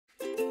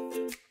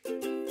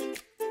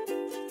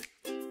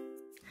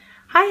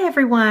Hi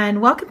everyone,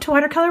 welcome to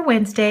Watercolor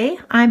Wednesday.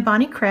 I'm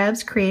Bonnie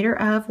Krebs, creator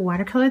of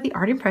Watercolor the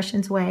Art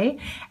Impressions Way,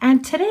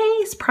 and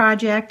today's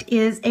project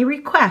is a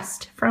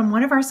request from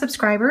one of our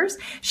subscribers.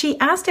 She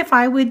asked if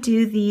I would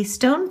do the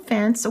stone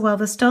fence,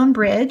 the stone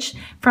bridge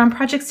from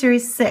Project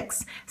Series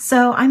 6.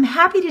 So I'm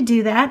happy to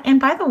do that, and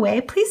by the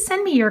way, please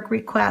send me your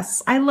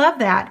requests. I love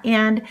that,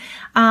 and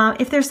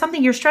if there's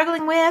something you're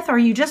struggling with or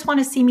you just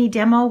want to see me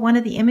demo one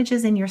of the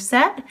images in your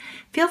set,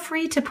 feel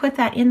free to put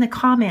that in the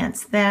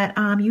comments that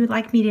you would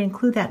like me to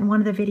include that in one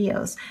of the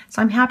videos.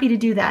 So I'm happy to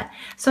do that.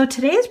 So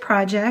today's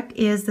project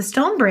is the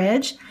stone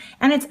bridge,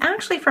 and it's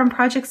actually from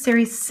Project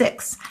Series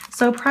 6.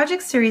 So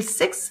Project Series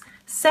 6,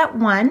 Set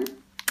 1,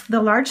 the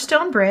large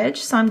stone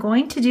bridge. So I'm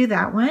going to do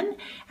that one.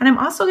 And I'm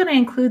also going to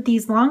include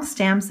these long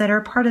stems that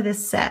are part of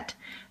this set.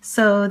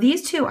 So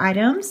these two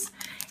items.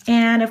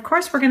 And of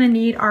course, we're going to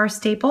need our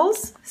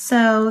staples.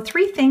 So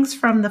 3 things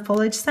from the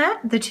foliage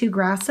set, the 2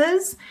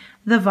 grasses,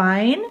 the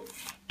vine,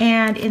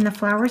 and in the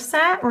flower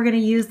set, we're going to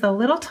use the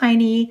little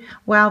tiny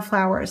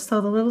wildflowers, so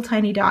the little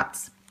tiny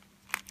dots.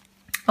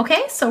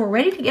 Okay, so we're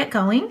ready to get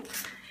going.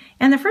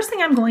 And the first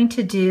thing I'm going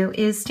to do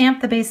is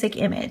stamp the basic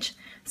image.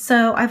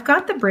 So I've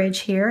got the bridge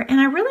here, and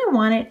I really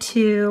want it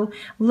to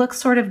look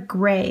sort of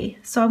gray.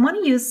 So I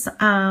want to use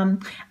a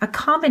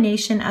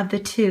combination of the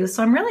two.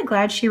 So I'm really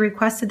glad she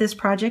requested this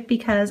project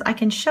because I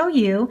can show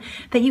you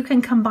that you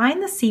can combine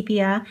the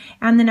sepia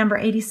and the number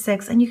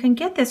 86, and you can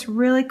get this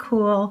really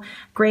cool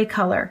gray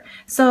color.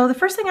 So the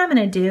first thing I'm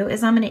going to do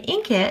is I'm going to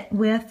ink it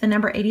with the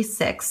number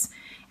 86,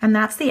 and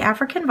that's the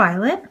African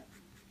violet.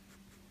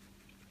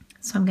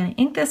 So I'm going to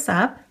ink this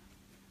up.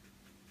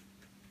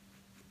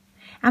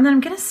 And then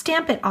I'm going to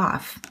stamp it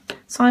off.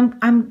 So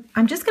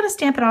I'm just going to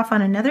stamp it off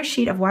on another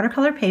sheet of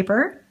watercolor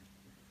paper,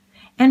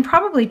 and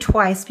probably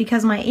twice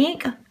because my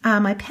ink,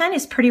 my pen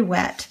is pretty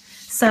wet.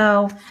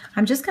 So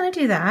I'm just going to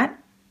do that.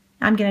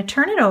 I'm going to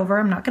turn it over.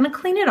 I'm not going to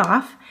clean it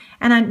off.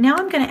 And now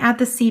I'm going to add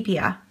the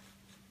sepia.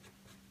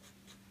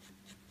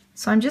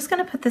 So I'm just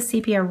going to put the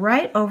sepia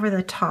right over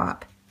the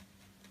top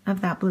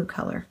of that blue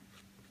color.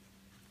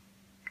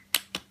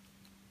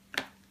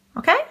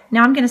 Okay,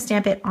 now I'm going to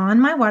stamp it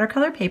on my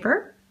watercolor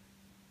paper,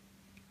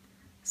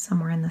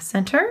 somewhere in the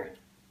center,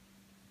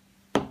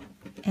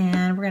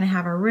 and we're going to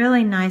have a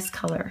really nice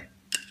color.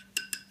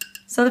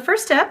 So the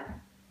first step,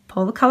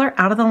 pull the color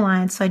out of the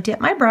line. So I dip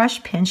my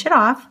brush, pinch it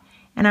off,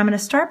 and I'm going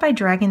to start by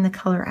dragging the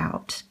color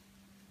out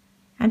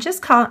and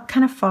just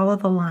kind of follow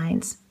the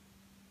lines.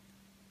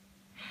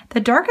 The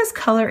darkest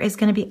color is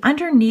going to be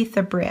underneath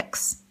the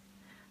bricks.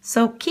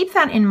 So keep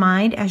that in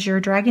mind as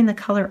you're dragging the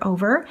color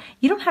over.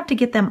 You don't have to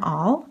get them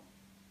all,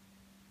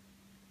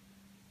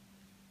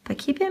 but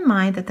keep in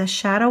mind that the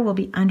shadow will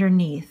be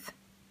underneath.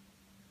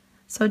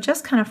 So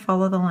just kind of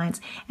follow the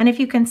lines. And if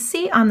you can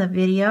see on the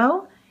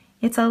video,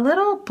 it's a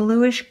little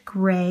bluish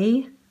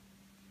gray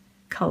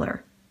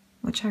color,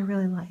 which I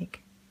really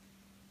like.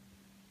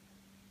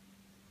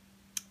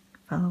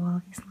 Follow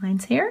all these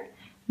lines here.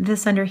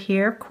 This under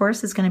here, of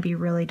course, is going to be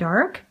really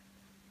dark.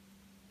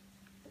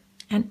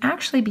 And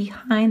actually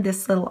behind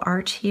this little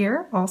arch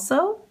here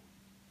also.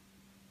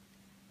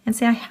 And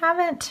see, I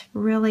haven't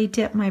really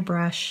dipped my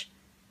brush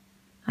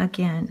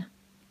again.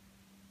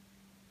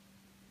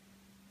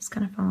 Just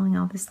kind of following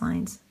all these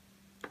lines.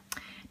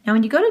 Now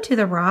when you go to do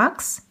the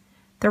rocks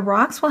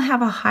will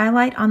have a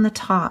highlight on the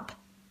top.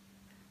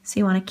 So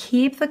you want to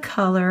keep the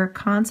color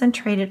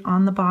concentrated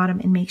on the bottom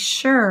and make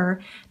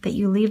sure that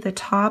you leave the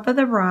top of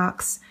the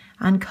rocks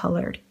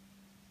uncolored.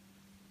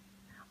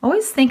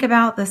 Always think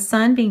about the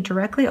sun being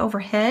directly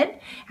overhead,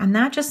 and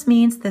that just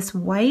means this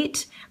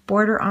white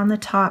border on the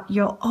top.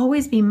 You'll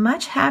always be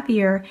much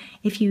happier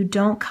if you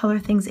don't color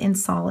things in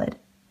solid.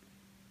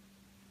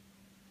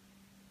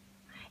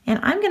 And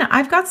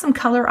I've got some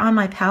color on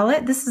my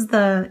palette. This is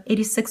the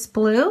 86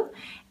 blue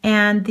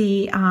and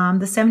the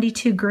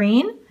 72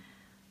 green.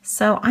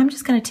 So I'm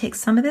just going to take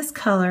some of this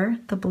color,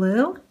 the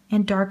blue,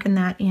 and darken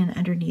that in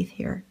underneath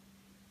here.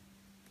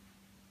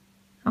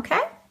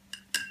 Okay?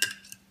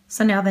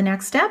 So now the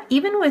next step,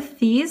 even with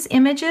these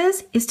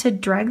images, is to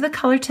drag the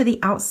color to the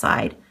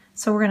outside.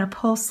 So we're going to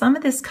pull some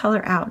of this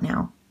color out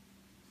now.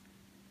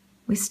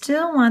 We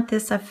still want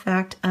this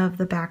effect of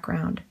the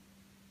background.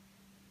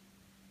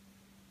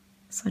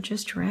 So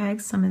just drag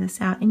some of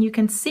this out. And you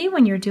can see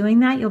when you're doing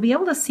that, you'll be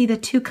able to see the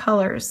 2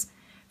 colors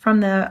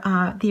from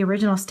the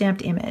original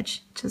stamped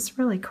image, which is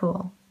really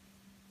cool.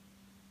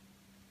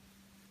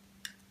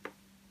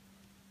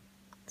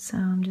 So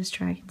I'm just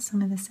dragging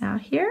some of this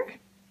out here.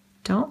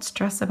 Don't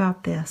stress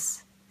about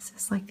this. This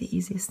is like the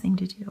easiest thing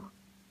to do.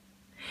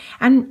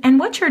 And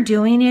what you're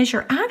doing is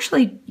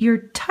you're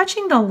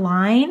touching the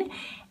line,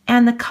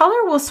 and the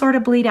color will sort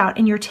of bleed out,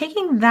 and you're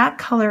taking that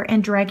color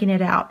and dragging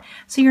it out.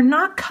 So you're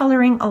not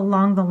coloring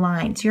along the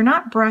lines. You're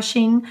not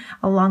brushing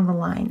along the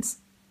lines.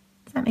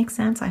 Does that make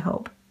sense? I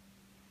hope.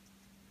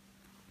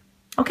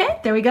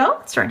 Okay, there we go.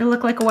 It's starting to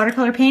look like a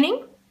watercolor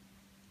painting.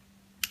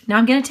 Now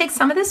I'm going to take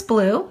some of this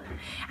blue,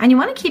 and you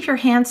want to keep your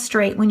hands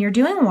straight. When you're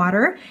doing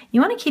water,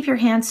 you want to keep your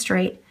hands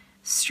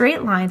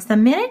straight lines. The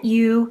minute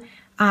you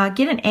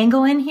get an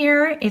angle in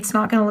here, it's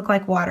not going to look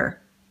like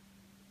water.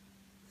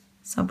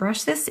 So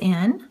brush this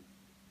in.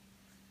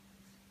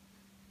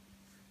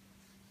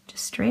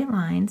 Just straight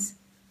lines.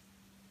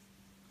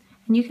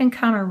 And you can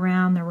come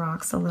around the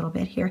rocks a little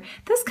bit here.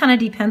 This kind of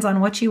depends on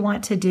what you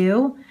want to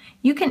do.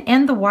 You can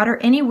end the water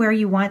anywhere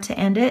you want to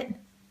end it.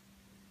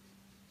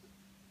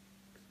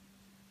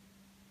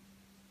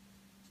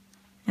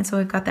 And so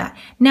we've got that.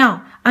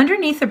 Now,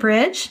 underneath the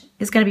bridge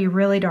is going to be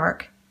really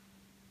dark.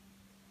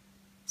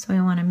 So we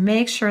want to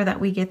make sure that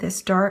we get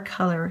this dark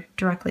color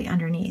directly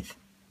underneath.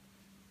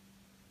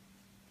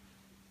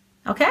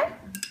 Okay,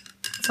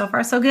 so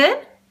far so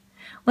good.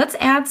 Let's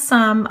add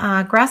some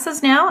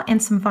grasses now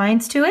and some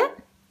vines to it.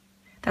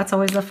 That's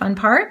always the fun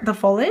part, the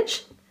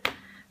foliage.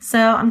 So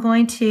I'm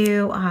going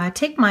to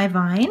take my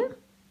vine,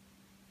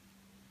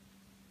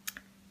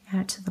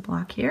 add it to the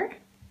block here.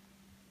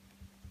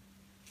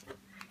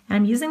 And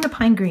I'm using the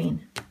pine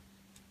green.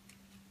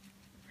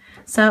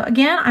 So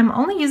again, I'm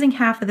only using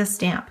half of this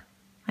stamp.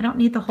 I don't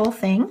need the whole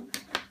thing.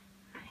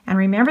 And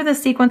remember the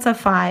sequence of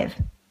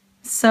 5.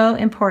 So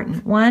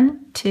important.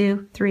 1,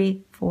 2,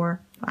 3,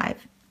 4,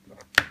 5.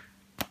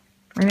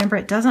 Remember,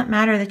 it doesn't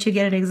matter that you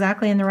get it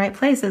exactly in the right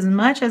place as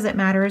much as it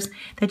matters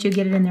that you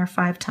get it in there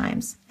 5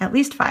 times. At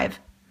least 5.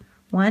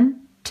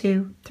 1,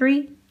 2,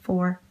 3,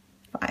 4,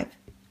 5.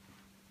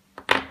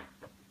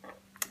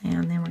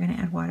 And then we're going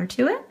to add water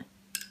to it.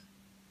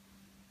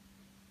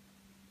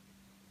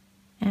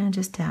 And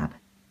just dab.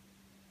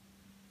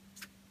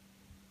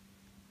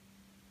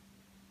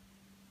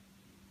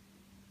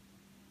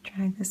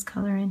 Drag this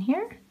color in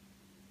here.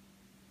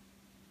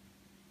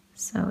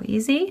 So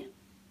easy.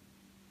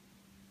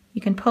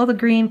 You can pull the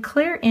green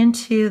clear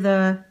into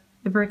the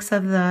bricks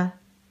of the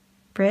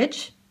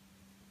bridge.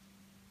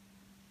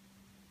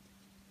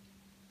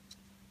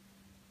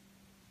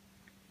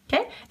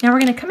 Okay, now we're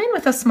going to come in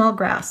with a small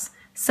grass.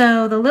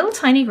 So the little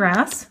tiny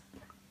grass,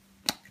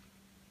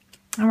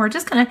 and we're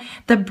just going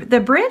to,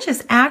 the bridge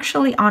is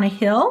actually on a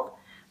hill,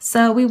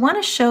 so we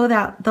want to show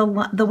that the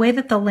way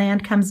that the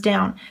land comes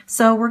down.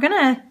 So we're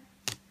going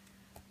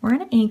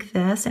to ink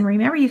this, and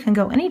remember you can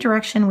go any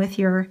direction with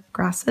your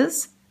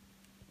grasses.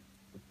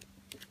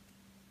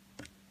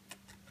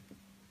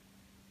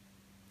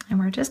 And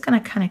we're just going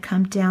to kind of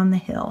come down the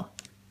hill.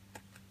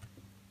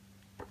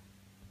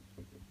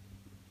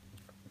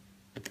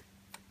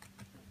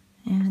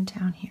 And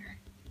down here,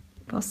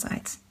 both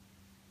sides.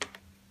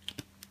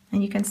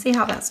 And you can see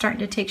how that's starting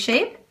to take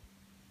shape.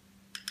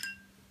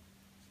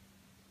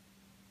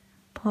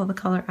 Pull the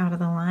color out of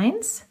the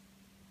lines.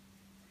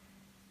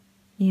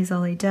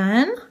 Easily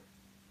done.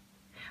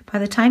 By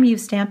the time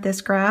you've stamped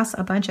this grass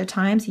a bunch of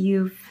times,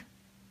 you've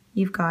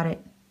got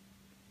it.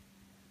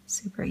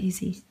 Super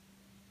easy.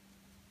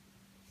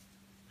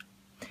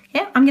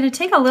 Okay, I'm going to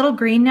take a little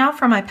green now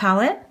from my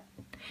palette,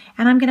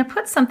 and I'm going to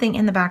put something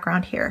in the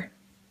background here.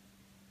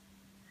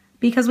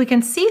 Because we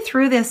can see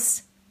through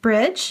this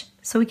bridge,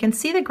 so we can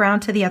see the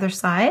ground to the other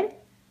side.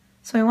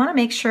 So we want to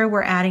make sure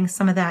we're adding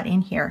some of that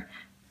in here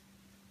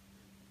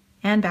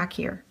and back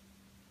here.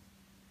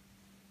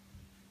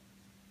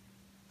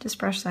 Just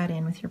brush that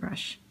in with your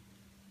brush.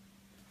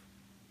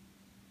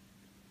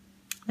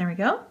 There we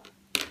go.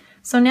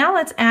 So now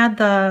let's add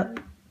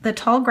the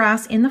tall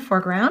grass in the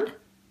foreground.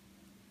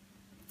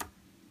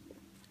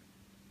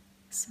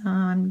 So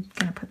I'm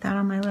going to put that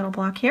on my little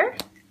block here.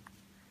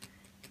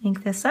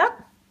 Ink this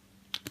up.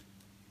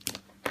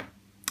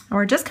 And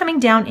we're just coming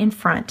down in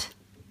front.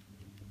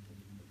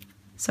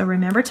 So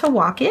remember to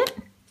walk it.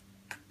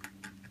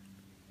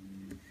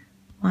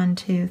 1,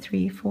 2,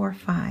 3, 4,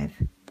 5.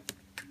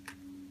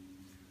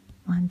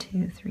 1,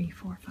 2, 3,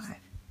 4, 5.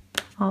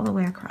 All the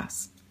way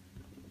across.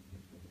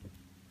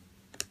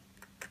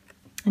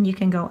 And you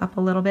can go up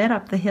a little bit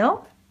up the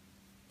hill.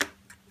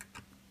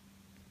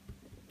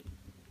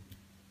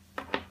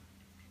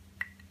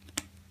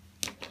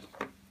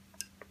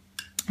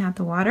 Add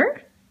the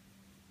water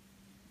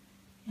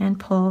and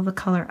pull the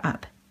color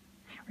up.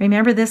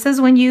 Remember, this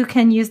is when you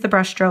can use the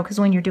brush stroke, is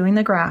when you're doing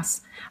the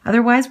grass.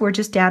 Otherwise, we're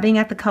just dabbing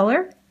at the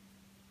color.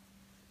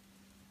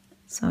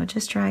 So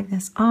just drag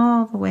this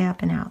all the way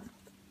up and out.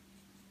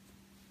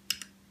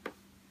 You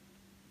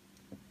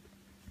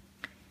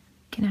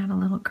can add a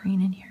little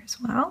green in here as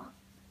well.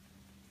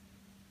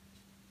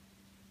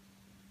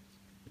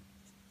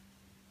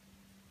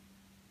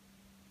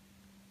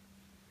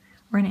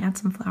 We're going to add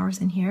some flowers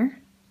in here.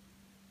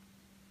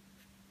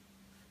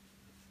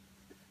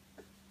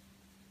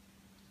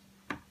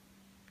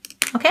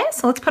 Okay,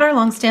 so let's put our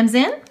long stems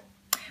in.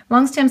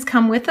 Long stems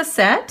come with a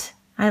set.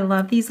 I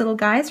love these little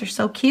guys, they're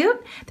so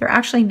cute. They're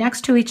actually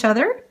next to each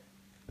other.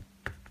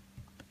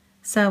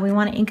 So we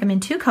want to ink them in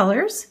 2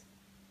 colors.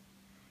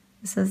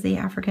 This is the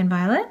African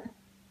violet.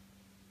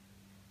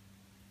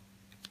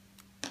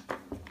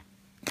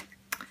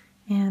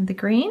 And the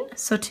green,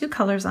 so 2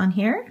 colors on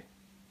here.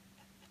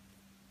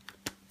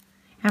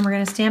 And we're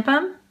going to stamp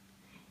them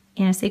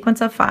in a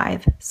sequence of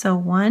 5. So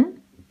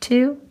 1,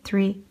 2,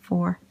 3,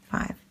 4,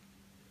 5.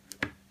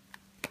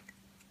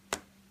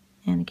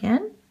 And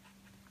again.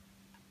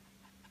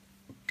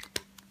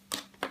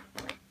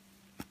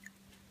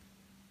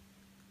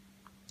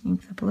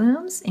 Ink the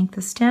blooms, ink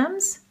the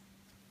stems,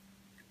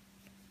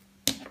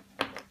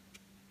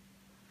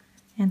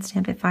 and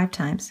stamp it 5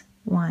 times.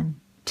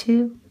 1,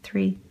 2,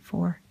 3,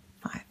 4,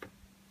 5.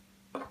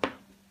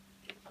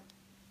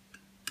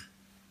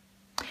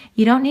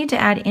 You don't need to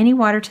add any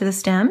water to the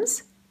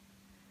stems.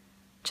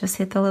 Just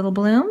hit the little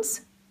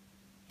blooms,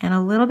 and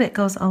a little bit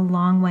goes a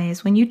long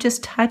ways. When you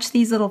just touch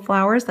these little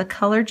flowers, the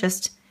color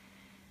just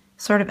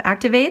sort of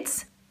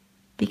activates,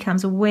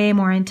 becomes way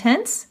more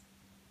intense,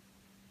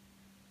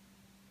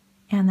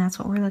 and that's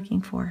what we're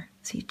looking for.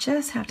 So you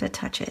just have to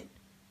touch it.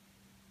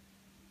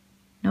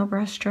 No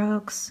brush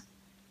strokes.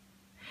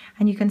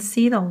 And you can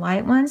see the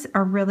light ones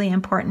are really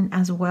important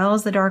as well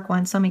as the dark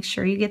ones, so make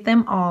sure you get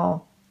them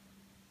all.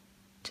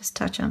 Just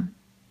touch them.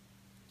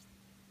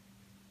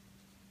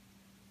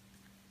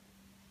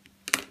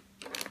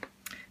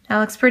 That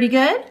looks pretty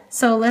good.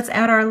 So let's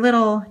add our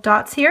little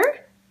dots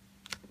here.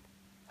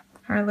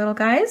 Our little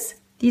guys.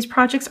 These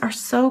projects are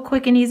so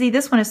quick and easy.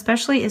 This one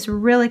especially is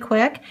really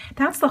quick.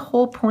 That's the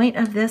whole point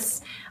of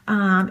this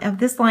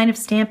line of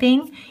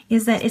stamping,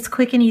 is that it's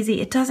quick and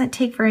easy. It doesn't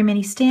take very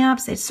many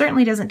stamps. It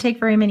certainly doesn't take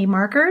very many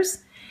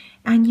markers.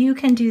 And you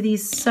can do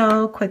these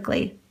so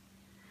quickly.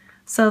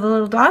 So the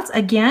little dots,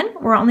 again,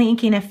 we're only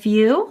inking a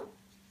few.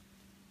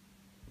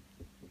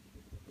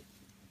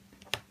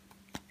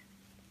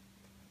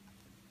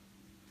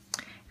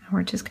 And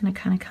we're just going to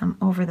kind of come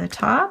over the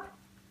top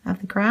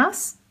of the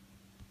grass.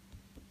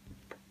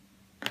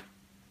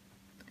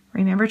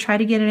 Remember, try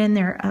to get it in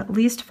there at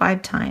least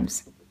 5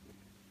 times.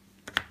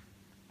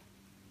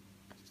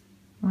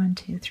 1,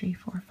 2, 3,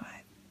 4,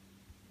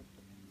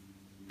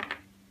 5.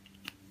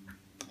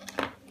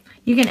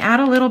 You can add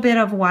a little bit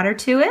of water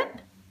to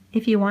it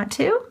if you want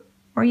to,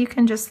 or you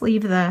can just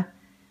leave the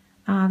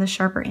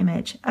sharper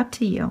image. Up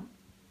to you.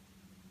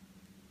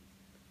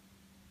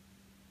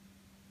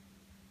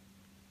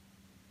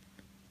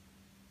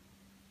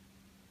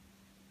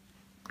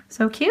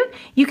 So cute.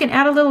 You can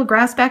add a little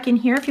grass back in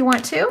here if you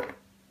want to.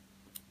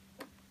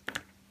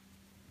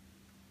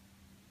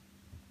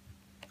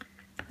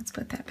 Let's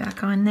put that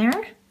back on there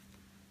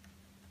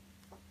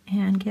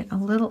and get a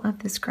little of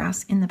this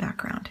grass in the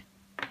background.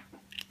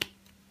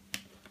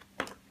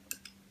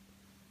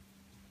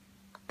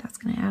 That's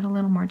going to add a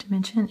little more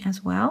dimension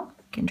as well.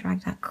 You can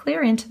drag that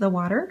clear into the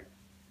water.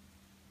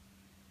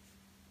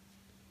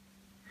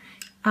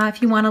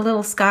 If you want a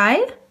little sky,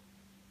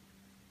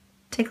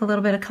 take a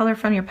little bit of color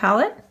from your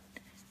palette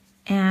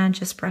and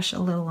just brush a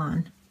little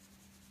on.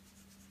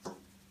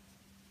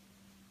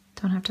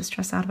 Don't have to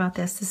stress out about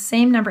this. The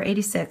same number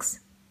 86.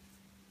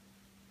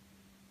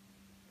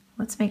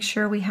 Let's make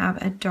sure we have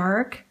a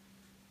dark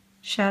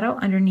shadow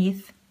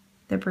underneath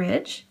the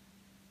bridge.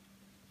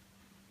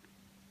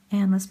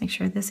 And let's make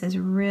sure this is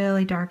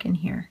really dark in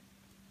here.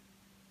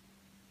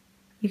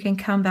 You can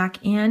come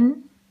back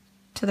in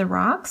to the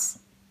rocks,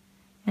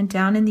 and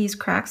down in these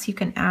cracks you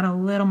can add a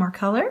little more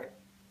color.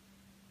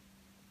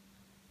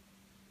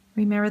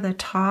 Remember, the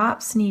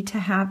tops need to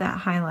have that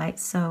highlight,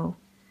 so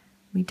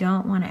we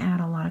don't want to add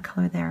a lot of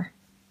color there.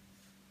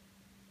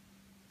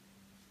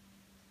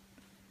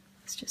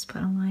 Let's just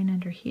put a line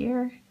under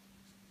here.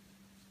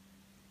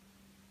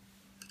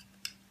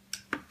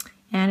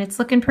 And it's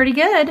looking pretty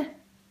good.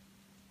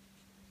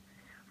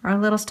 Our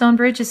little stone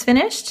bridge is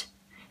finished.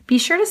 Be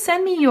sure to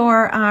send me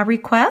your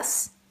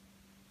requests.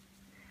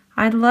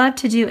 I'd love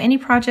to do any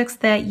projects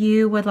that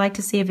you would like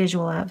to see a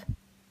visual of.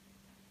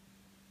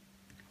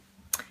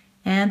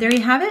 And there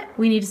you have it.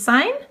 We need a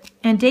sign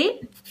and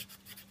date.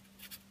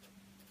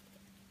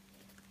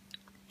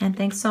 And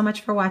thanks so much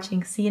for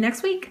watching. See you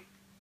next week.